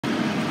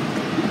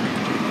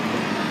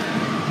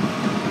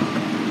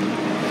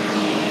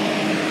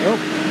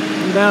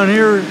I'm down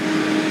here,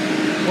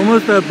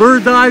 almost a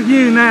bird's eye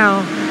view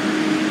now.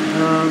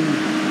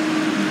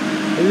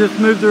 They just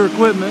moved their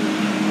equipment.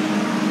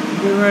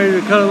 Getting ready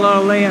to cut a lot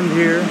of land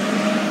here.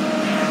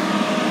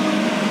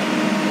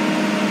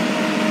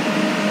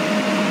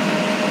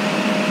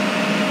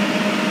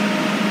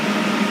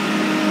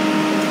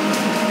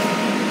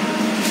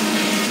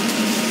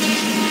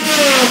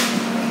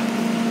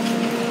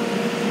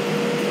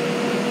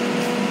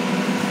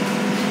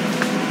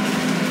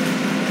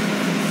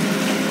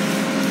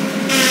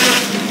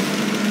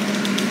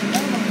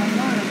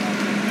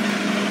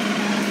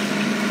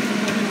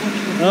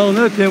 Oh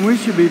no, Tim, we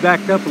should be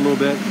backed up a little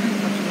bit.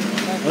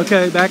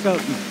 Okay, back up.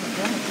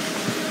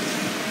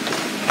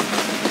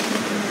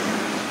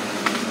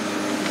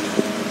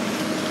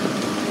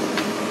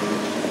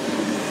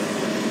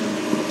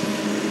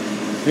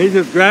 He's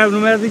just grabbing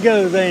them as he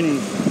goes, ain't he?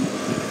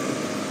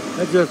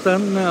 That's just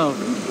something else.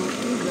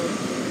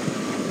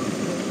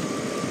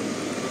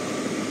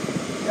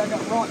 Yeah, I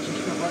got rocks and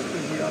stuff right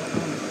through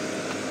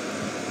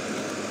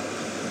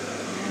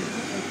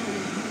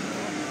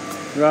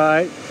here.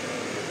 Right.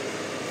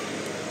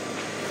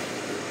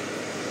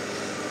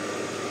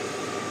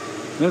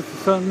 This is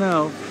something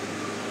else.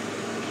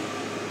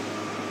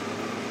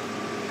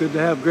 Good to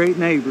have great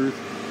neighbors.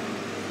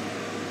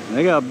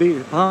 They got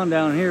a pond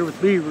down here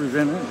with beavers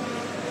in it.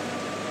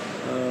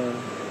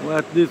 We'll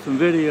have to do some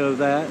video of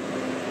that.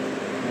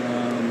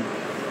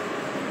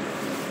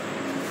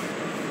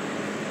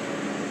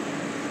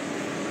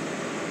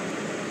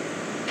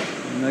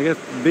 And I guess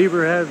the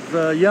beaver has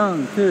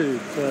young too.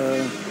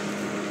 So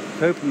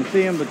hoping to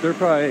see them, but they're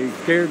probably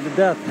scared to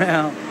death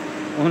now,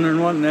 wondering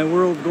what in the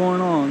world's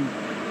going on.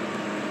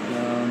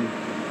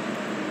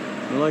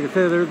 But like I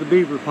said, there's the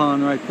beaver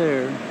pond right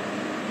there.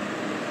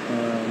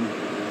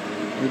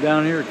 We're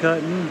down here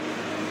cutting.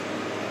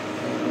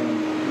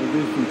 We'll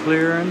do some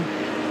clearing.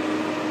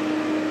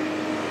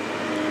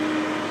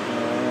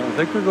 I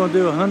think we're going to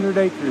do 100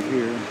 acres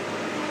here.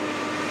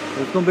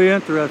 So it's going to be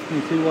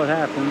interesting to see what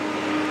happens.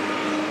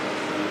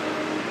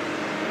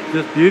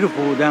 Just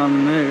beautiful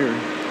down there.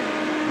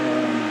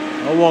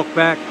 I'll walk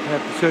back,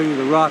 have to show you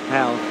the rock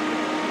house.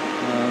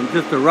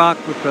 Just a rock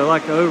with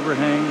like an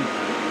overhang.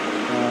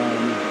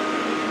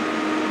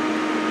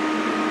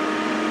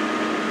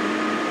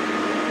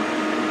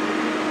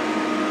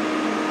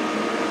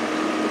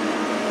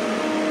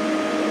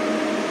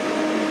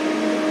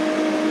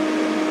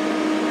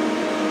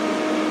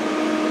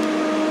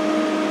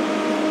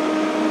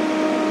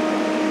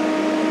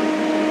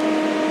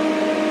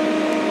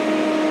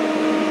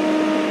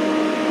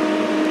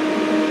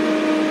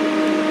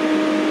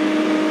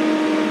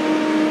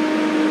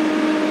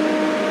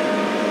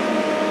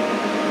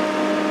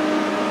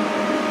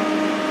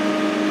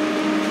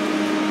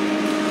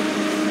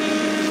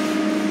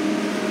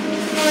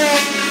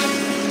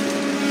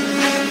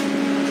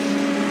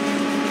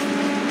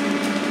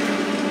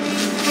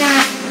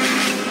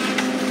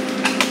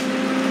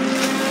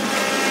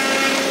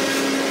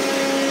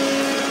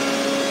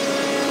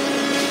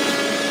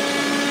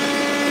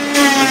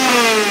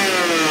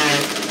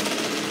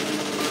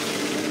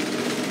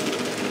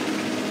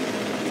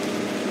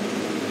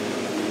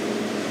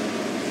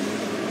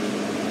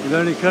 You've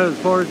only cut as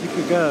far as you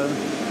could go.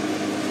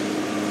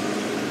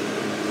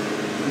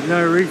 You've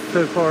never reached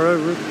so far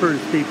over. It's a pretty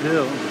steep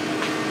hill.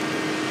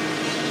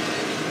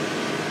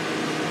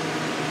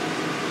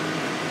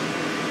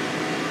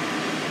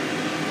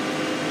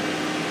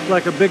 It's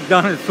like a big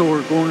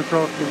dinosaur going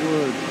across the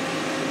woods.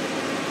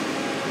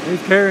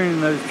 He's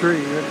carrying those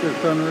trees. That's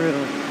just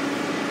unreal.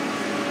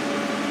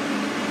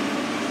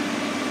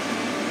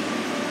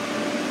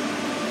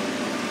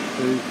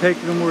 So he's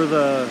taking them where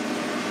the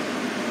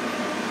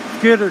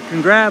skidder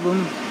can grab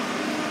them,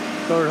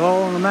 start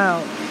hauling them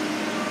out.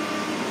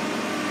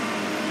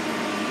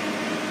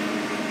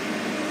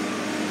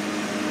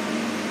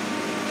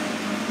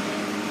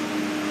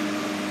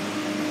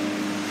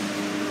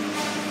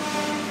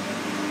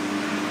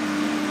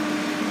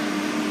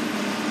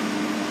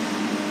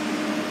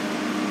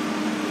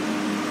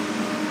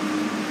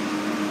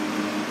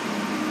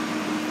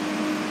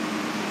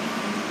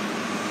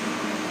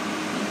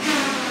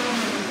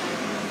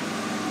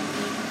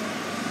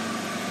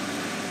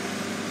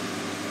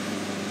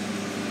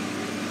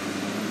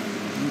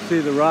 See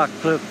the rock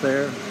cliff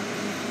there,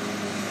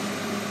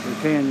 or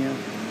can you?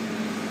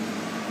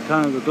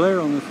 Kind of the glare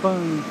on this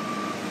phone.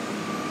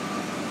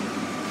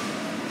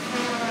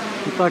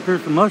 Looks like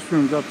there's some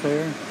mushrooms up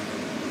there.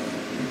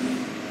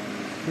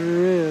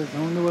 Sure is. I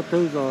don't know what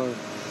those are.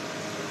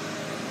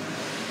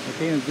 I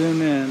can't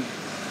zoom in.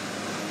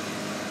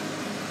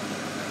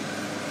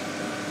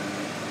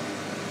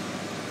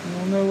 I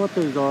don't know what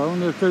those are. I don't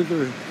know if those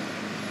are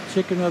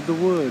chicken of the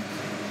woods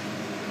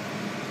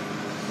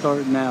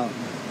starting out.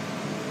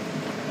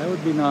 That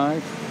would be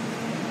nice.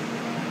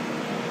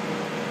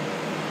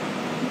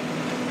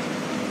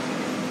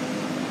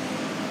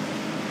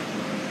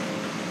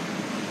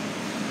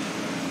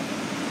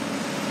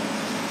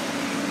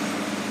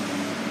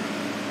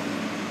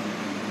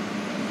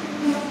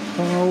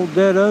 An old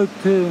dead oak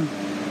too.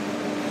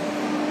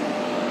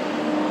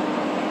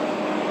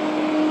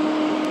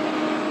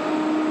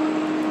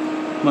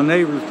 my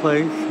neighbor's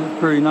place. It's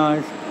pretty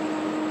nice.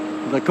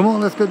 I was like, come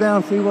on, let's go down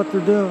and see what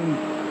they're doing.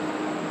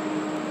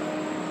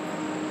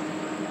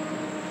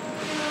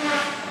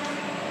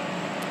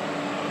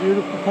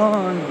 Beautiful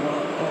pond.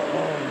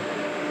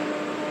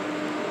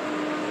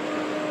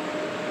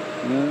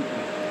 Yeah.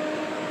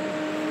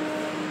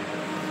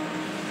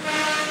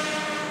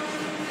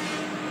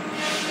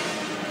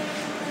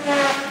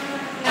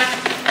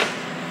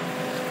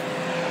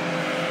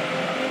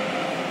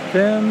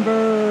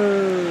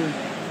 Timber.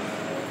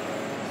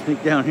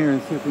 Sneak down here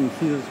and see if we can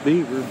see this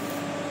beaver.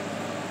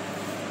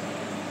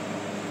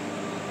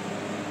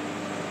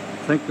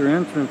 I think their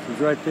entrance is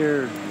right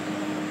there.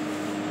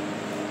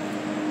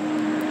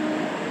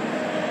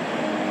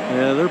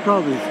 Yeah, they're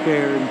probably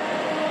scared.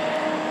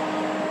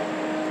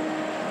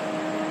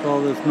 With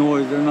all this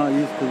noise, they're not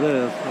used to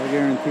this. I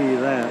guarantee you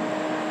that.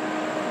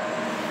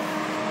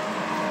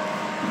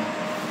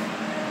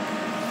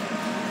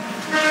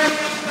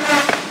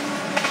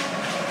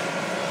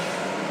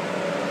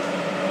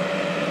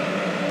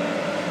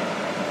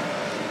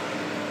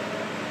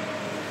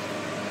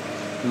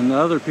 And the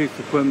other piece of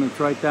equipment's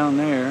right down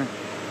there.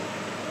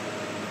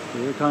 So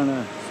they're kind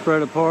of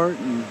spread apart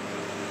and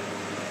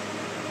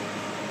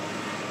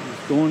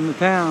just going to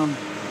town.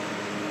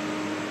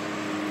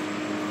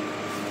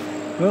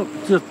 Well,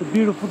 it's just a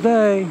beautiful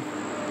day.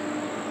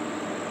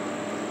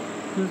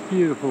 Just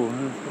beautiful.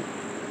 There's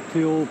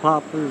two old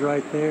poplars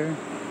right there.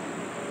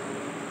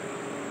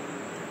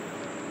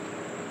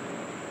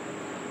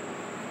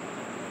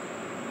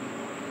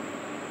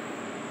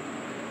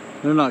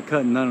 They're not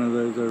cutting none of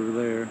those over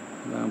there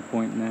that I'm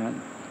pointing at.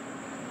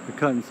 They're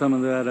cutting some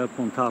of that up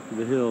on top of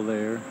the hill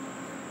there.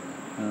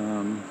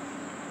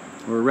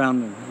 Or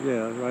around the,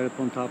 yeah, right up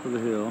on top of the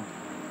hill.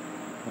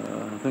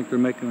 I think they're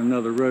making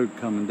another road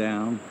coming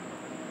down.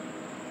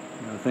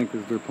 I think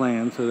is their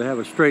plan. So they have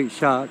a straight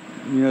shot.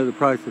 You know the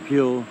price of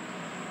fuel.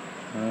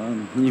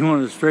 You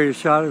want as straight a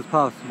shot as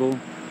possible.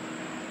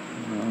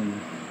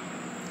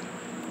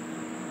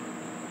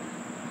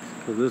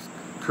 So this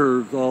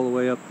curves all the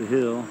way up the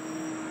hill.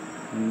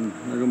 And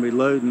they're going to be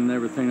loading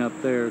everything up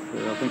there,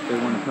 so I think they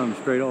want to come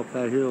straight off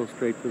that hill,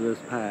 straight to this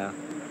path.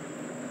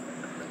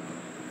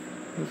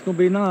 It's going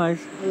to be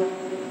nice.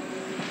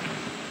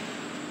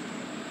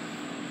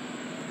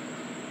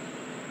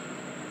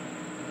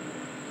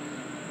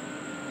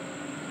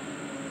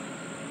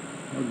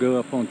 I'll go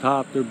up on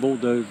top. They're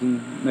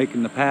bulldozing,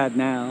 making the pad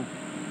now,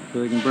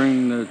 so they can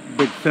bring the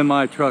big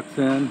semi trucks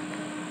in.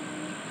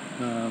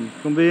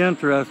 It's going to be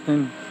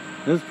interesting.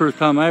 This is the first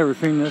time I ever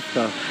seen this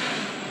stuff.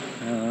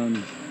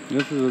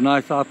 This is a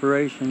nice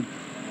operation.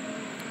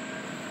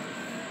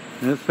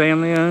 It's a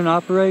family-owned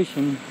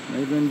operation.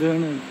 They've been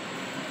doing it.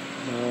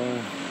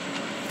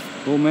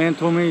 Old man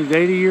told me he's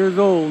 80 years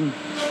old.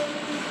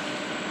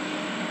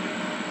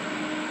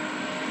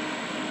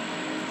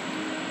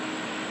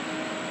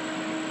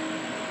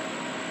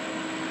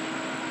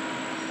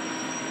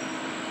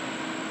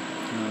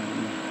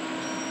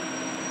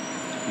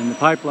 And the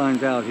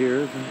pipeline's out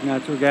here. It's a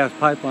natural gas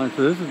pipeline,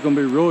 so this is going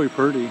to be really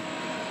pretty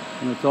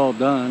when it's all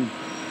done.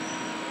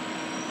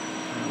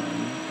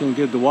 It's going to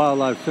give the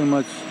wildlife so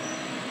much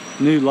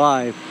new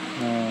life,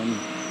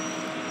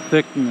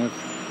 thickness.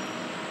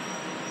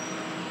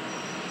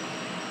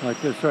 Like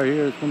this right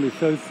here, it's going to be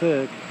so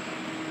thick,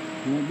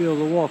 you won't be able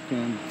to walk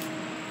in.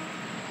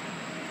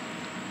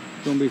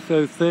 It's going to be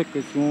so thick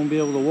that you won't be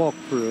able to walk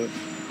through it.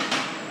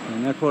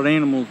 And that's what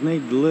animals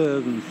need to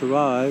live and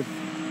survive.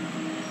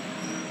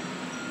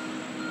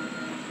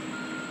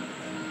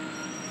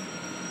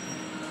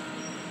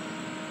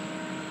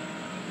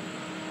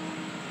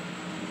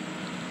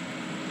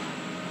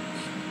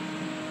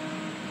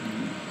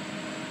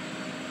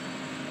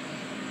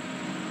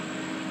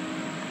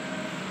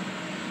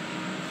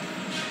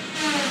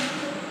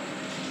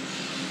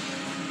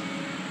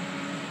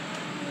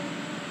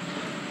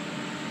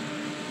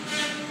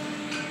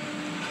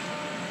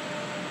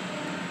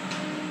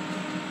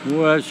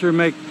 Well, that sure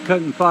make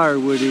cutting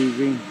firewood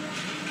easy.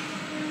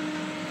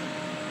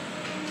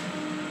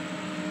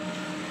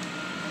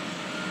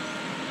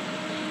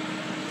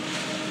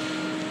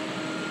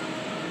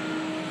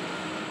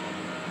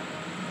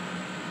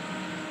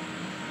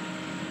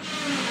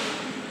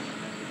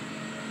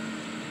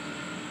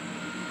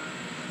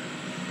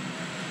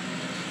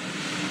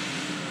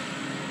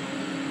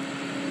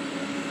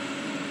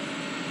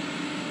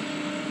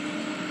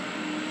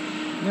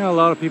 You know, a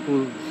lot of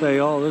people say,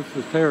 oh, this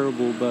is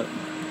terrible, but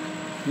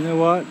you know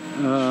what?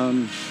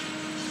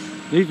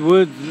 These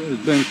woods has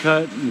been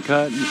cut and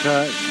cut and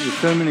cut. There's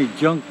so many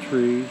junk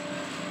trees.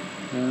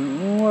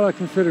 And what I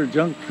consider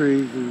junk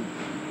trees is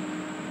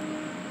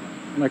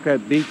like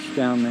that beach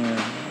down there.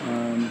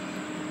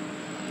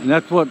 And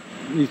that's what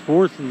these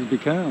forests have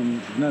become.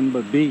 It's nothing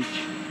but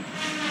beach.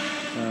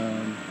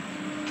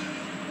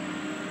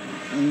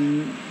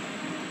 And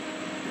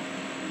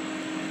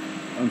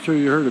I'm sure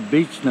you heard of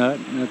beech nut,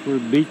 and that's where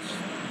beech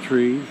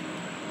trees.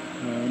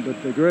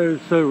 But they grow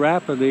so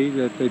rapidly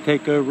that they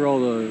take over all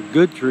the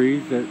good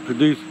trees that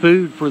produce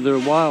food for their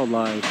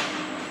wildlife.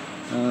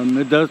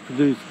 It does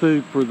produce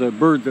food for the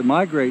birds that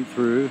migrate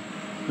through,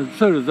 but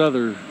so does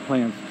other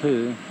plants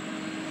too.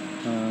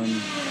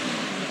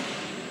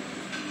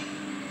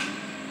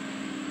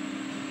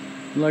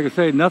 Like I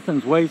say,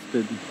 nothing's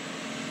wasted.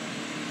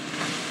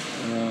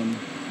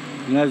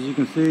 And as you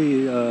can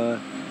see,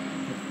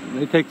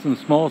 they take some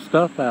small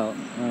stuff out,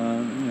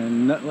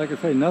 and like I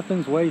say,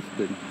 nothing's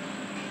wasted.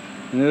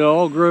 And it'll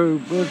all grow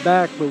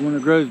back, but when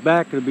it grows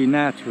back, it'll be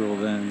natural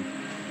then.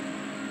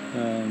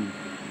 And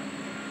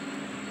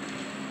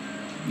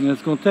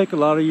it's going to take a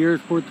lot of years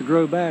for it to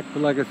grow back,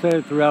 but like I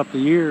said, throughout the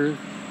years,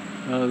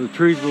 the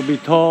trees will be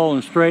tall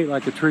and straight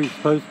like a tree's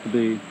supposed to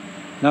be.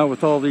 Not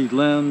with all these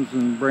limbs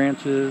and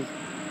branches.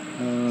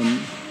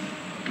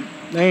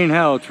 That ain't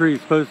how a tree's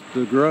supposed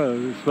to grow.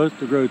 It's supposed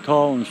to grow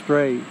tall and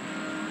straight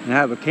and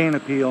have a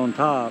canopy on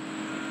top.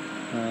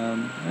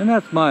 And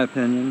that's my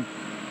opinion.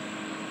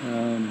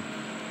 And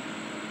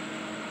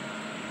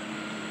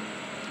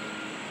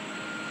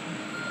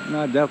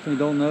I definitely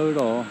don't know it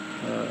all.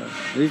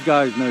 These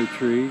guys know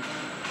trees,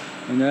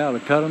 and they ought to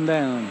cut them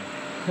down.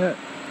 Yeah.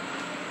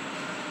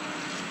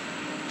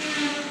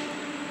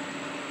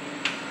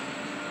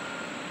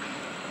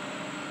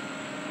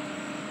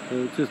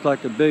 So it's just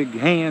like a big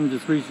hand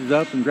just reaches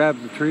up and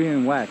grabs the tree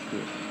and whacks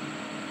it.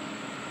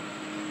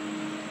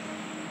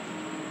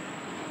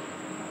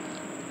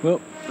 Well,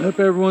 I hope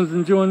everyone's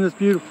enjoying this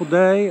beautiful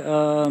day.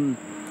 Here,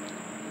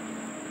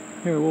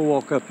 we'll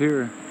walk up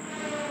here.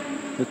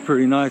 It's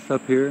pretty nice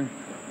up here.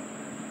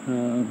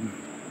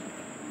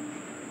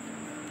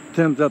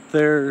 Tim's up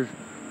there,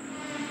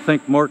 I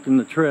think, marking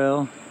the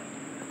trail.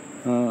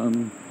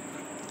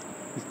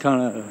 He's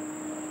kind of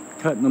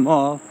cutting them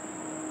off.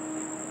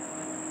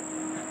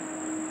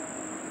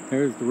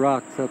 There's the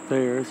rocks up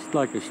there. It's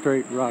like a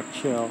straight rock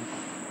shell.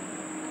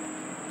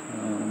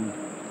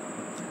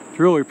 It's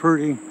really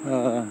pretty.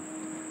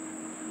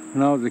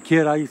 When I was a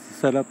kid, I used to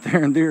sit up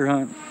there and deer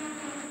hunt.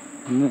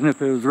 And then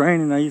if it was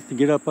raining, I used to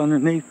get up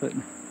underneath it.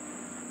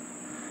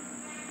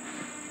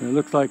 It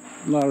looks like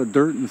a lot of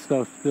dirt and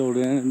stuff filled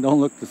in. It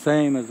don't look the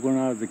same as when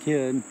I was a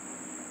kid.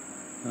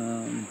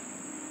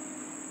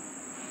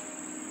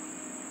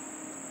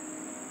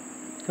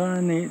 Kind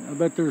of neat. I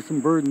bet there's some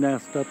bird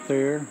nests up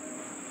there.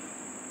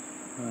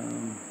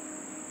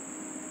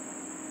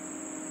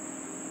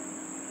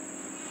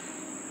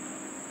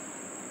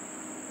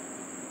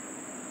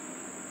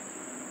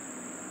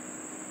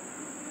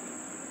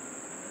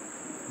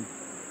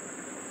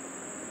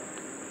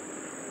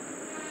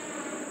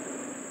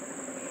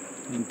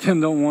 And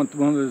Tim don't want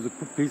one of those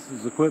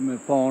pieces of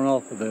equipment falling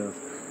off of this.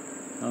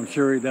 I'm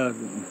sure he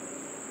doesn't.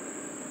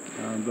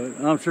 But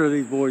I'm sure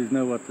these boys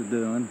know what they're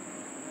doing.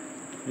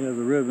 He has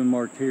a ribbon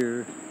marked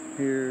here,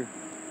 here.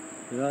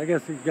 Yeah, I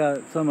guess he's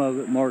got some of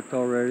it marked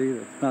already.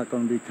 That's not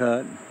going to be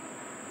cut.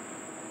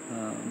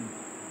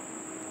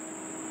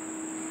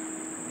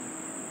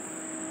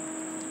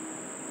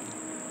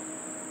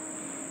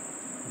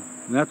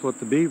 And that's what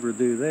the beaver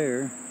do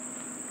there.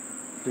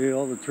 See,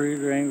 all the trees,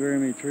 there ain't very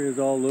many trees,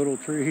 all little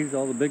trees.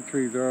 All the big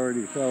trees are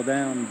already fell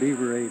down, and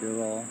beaver ate it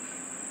all.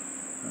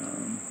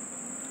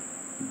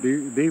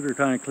 Beaver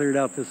kind of cleared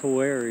out this whole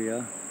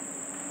area.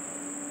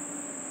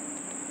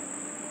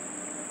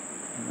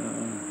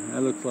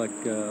 That looks like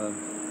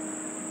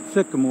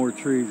sycamore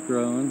trees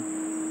growing.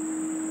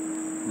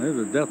 Those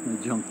are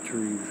definitely junk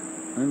trees.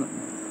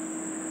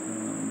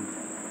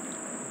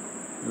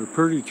 They're a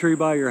pretty tree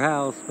by your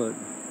house, but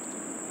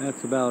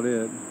that's about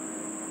it.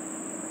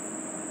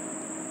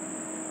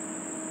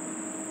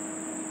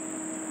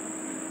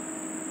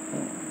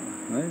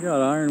 They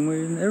got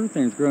ironweed and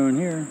everything's growing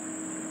here.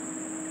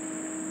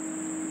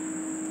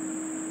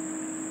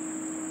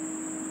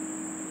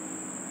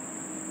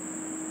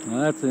 Well,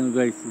 that's an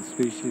invasive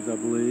species, I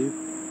believe.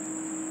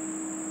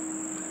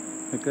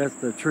 I think that's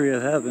the tree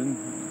of heaven.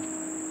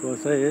 So I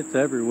say it's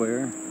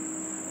everywhere.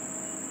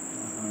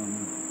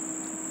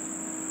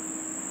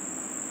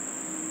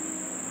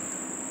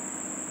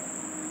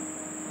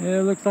 Yeah,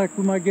 it looks like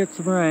we might get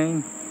some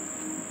rain.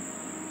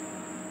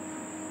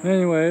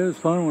 Anyway, it was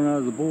fun when I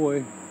was a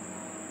boy.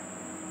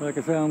 Like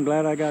I said, I'm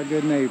glad I got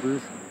good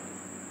neighbors.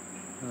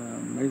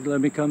 They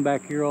let me come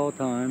back here all the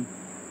time.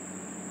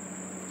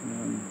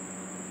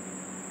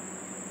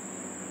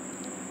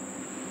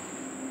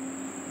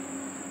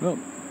 Well,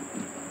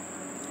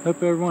 hope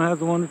everyone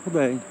has a wonderful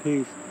day.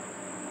 Peace.